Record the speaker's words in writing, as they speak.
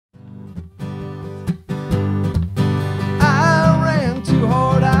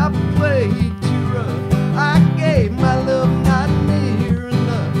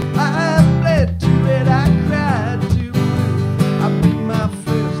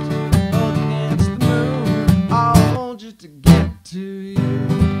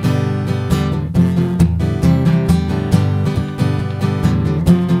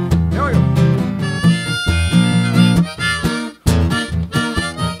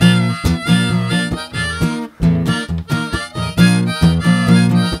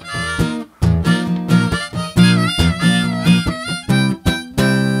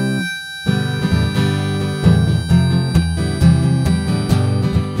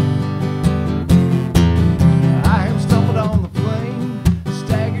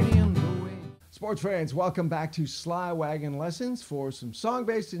Chord friends, welcome back to Sly Wagon Lessons for some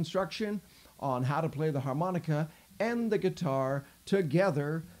song-based instruction on how to play the harmonica and the guitar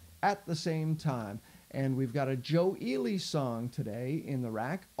together at the same time. And we've got a Joe Ely song today in the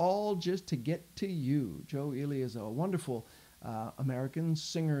rack, All Just to Get to You. Joe Ely is a wonderful American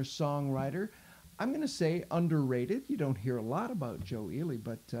singer-songwriter. I'm going to say underrated. You don't hear a lot about Joe Ely,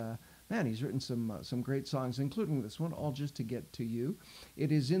 but man, he's written some great songs, including this one, All Just to Get to You.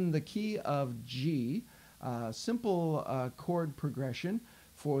 It is in the key of G, simple chord progression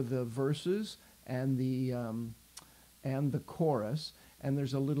for the verses and the chorus. And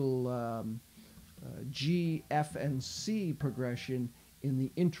there's a little G, F, and C progression in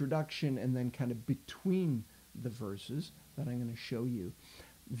the introduction and then kind of between the verses that I'm going to show you.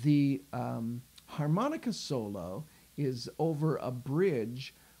 The harmonica solo is over a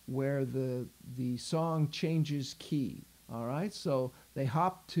bridge where the song changes key. All right, so they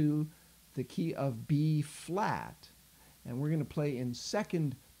hop to the key of B flat, and we're going to play in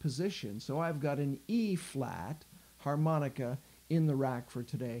second position. So I've got an E flat harmonica in the rack for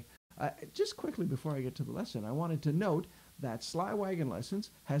today. Just quickly before I get to the lesson, I wanted to note that Sly Wagon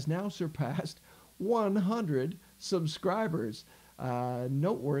Lessons has now surpassed 100 subscribers.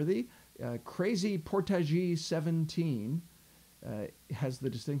 Noteworthy, Crazy Portagee 17 has the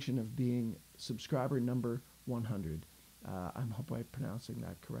distinction of being subscriber number 100. I hope I'm pronouncing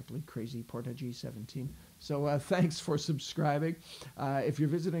that correctly, Crazy Portagee 17. So thanks for subscribing. If you're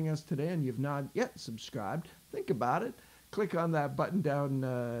visiting us today and you've not yet subscribed, think about it. Click on that button down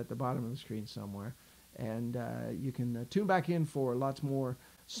at the bottom of the screen somewhere, and you can tune back in for lots more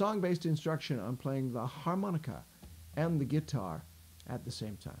song-based instruction on playing the harmonica and the guitar at the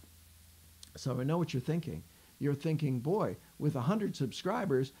same time. So I know what you're thinking. You're thinking, boy, with 100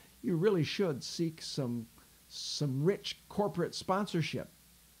 subscribers, you really should seek some rich corporate sponsorship.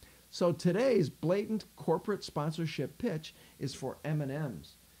 So today's blatant corporate sponsorship pitch is for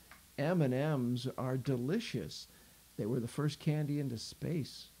M&Ms. M&Ms are delicious. They were the first candy into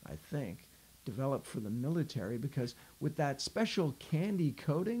space, I think, developed for the military, because with that special candy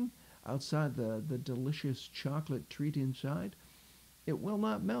coating outside the delicious chocolate treat inside, it will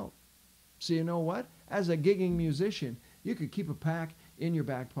not melt. So you know what? As a gigging musician, you could keep a pack in your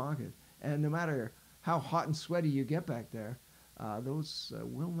back pocket, and no matter how hot and sweaty you get back there, those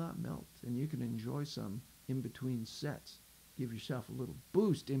will not melt, and you can enjoy some in between sets. Give yourself a little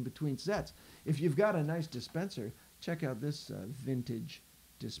boost in between sets. If you've got a nice dispenser, check out this vintage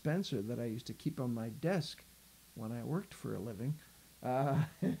dispenser that I used to keep on my desk when I worked for a living.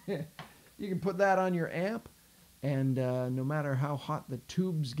 You can put that on your amp, and no matter how hot the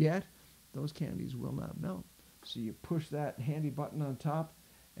tubes get, those candies will not melt. So you push that handy button on top,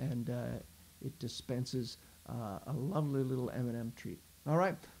 and it dispenses a lovely little M&M treat. All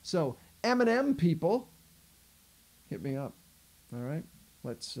right, so M&M people, hit me up. All right,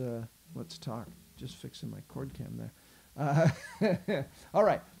 let's talk. Just fixing my chord cam there. All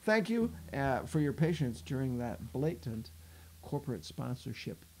right, thank you for your patience during that blatant corporate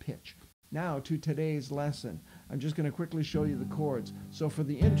sponsorship pitch. Now to today's lesson. I'm just going to quickly show you the chords. So for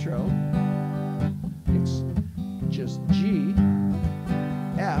the intro, it's just G,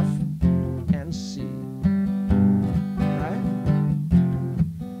 F, and C. Right?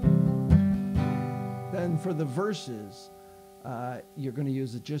 Then for the verses, you're going to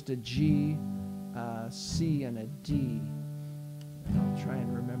use just a G, C, and a D. And I'll try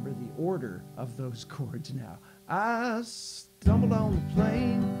and remember the order of those chords now. I stumbled on the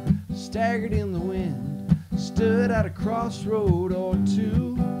plain, staggered in the wind, stood at a crossroad or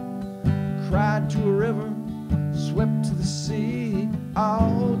two, cried to a river, swept to the sea,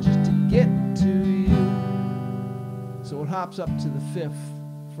 all just to get to you. So it hops up to the fifth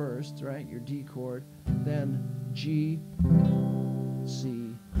first, right? Your D chord, then G,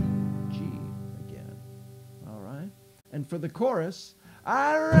 C, G again. All right? And for the chorus,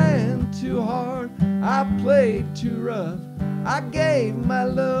 I ran too hard, I played too rough, I gave my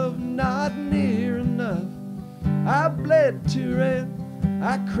love not near enough, I bled too red,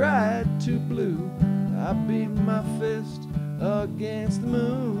 I cried too blue, I beat my fist against the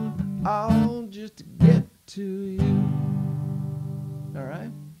moon, all just to get to you. All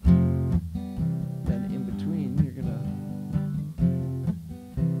right? Then in between, you're gonna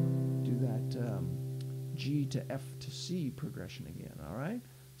do that G to F to C progression again. All right?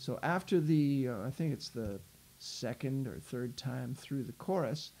 So after the, I think it's the second or third time through the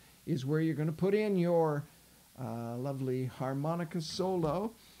chorus, is where you're going to put in your lovely harmonica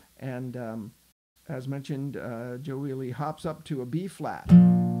solo. And as mentioned, Joe Ely hops up to a B flat.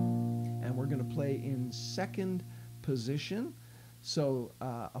 And we're going to play in second position. So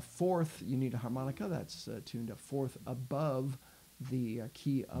a fourth, you need a harmonica that's tuned a fourth above the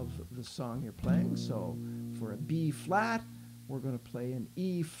key of the song you're playing. So for a B flat, we're going to play an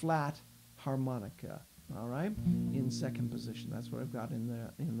E flat harmonica. All right, in second position. That's what I've got in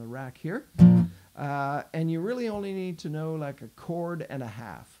the rack here. And you really only need to know like a chord and a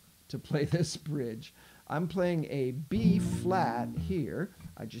half to play this bridge. I'm playing a B flat here.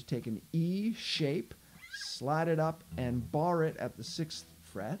 I just take an E shape, slide it up, and bar it at the 6th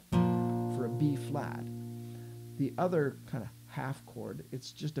fret for a B flat. The other kind of half chord,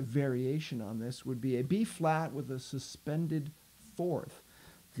 it's just a variation on this, would be a B flat with a suspended fourth.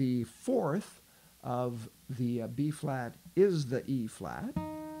 The fourth of the B flat is the E flat,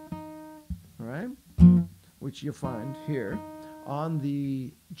 all right, which you'll find here on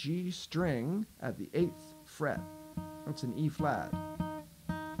the G string at the 8th fret. That's an E flat.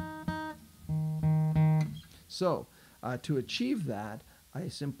 So to achieve that, I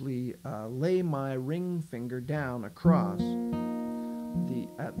simply lay my ring finger down across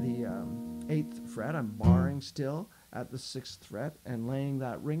at the 8th fret. I'm barring still at the 6th fret and laying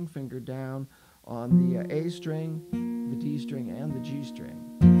that ring finger down on the A string, the D string, and the G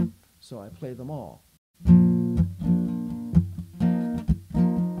string. So I play them all.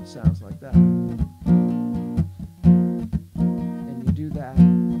 Sounds like that. And you do that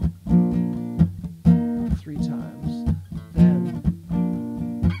 3 times. Then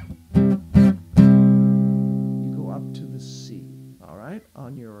you go up to the C, all right?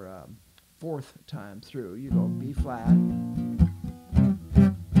 On your 4th time through, you go B flat and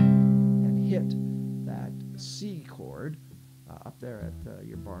hit that C chord up there at,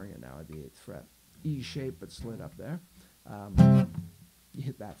 you're barring it now at the 8th fret. E shape, but slid up there. You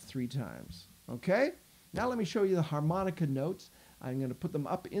hit that 3 times, okay? Now let me show you the harmonica notes. I'm going to put them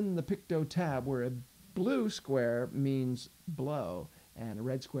up in the Picto-Tab, where a blue square means blow and a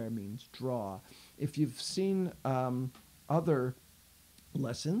red square means draw. If you've seen other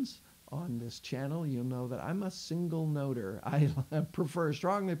lessons on this channel, you'll know that I'm a single noter. I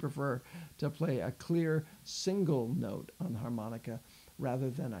strongly prefer to play a clear single note on the harmonica rather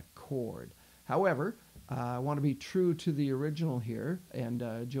than a chord. However, I want to be true to the original here, and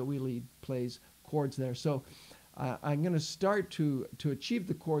Joe Ely plays chords there. So I'm going to start to achieve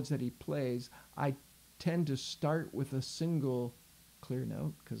the chords that he plays. I tend to start with a single clear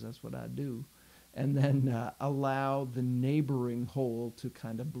note, because that's what I do, and then allow the neighboring whole to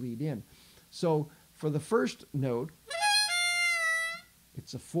kind of bleed in. So for the first note,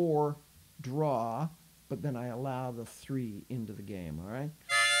 it's a 4 draw, but then I allow the 3 into the game, all right?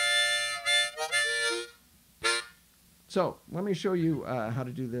 So let me show you how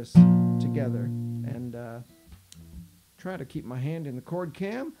to do this together, and try to keep my hand in the chord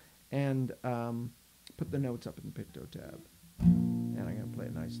cam and put the notes up in the Picto-Tab. And I'm going to play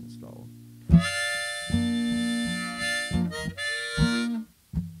it nice and slow.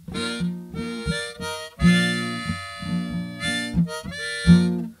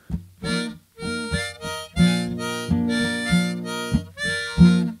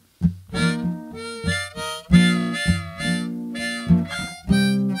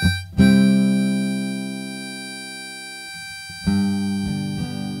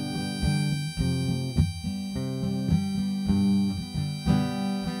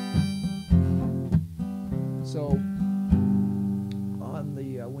 So on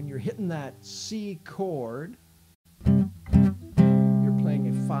the when you're hitting that C chord, you're playing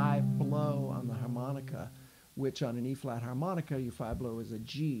a 5 blow on the harmonica, which on an E flat harmonica, your 5 blow is a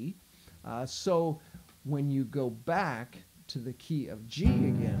G. So when you go back to the key of G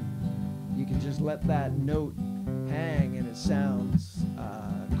again, you can just let that note hang and it sounds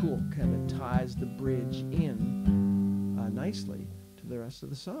cool, kind of ties the bridge in nicely to the rest of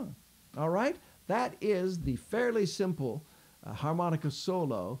the song. All right? That is the fairly simple harmonica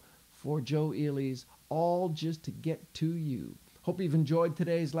solo for Joe Ely's All Just to Get to You. Hope you've enjoyed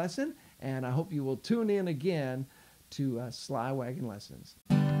today's lesson, and I hope you will tune in again to Sly Wagon Lessons.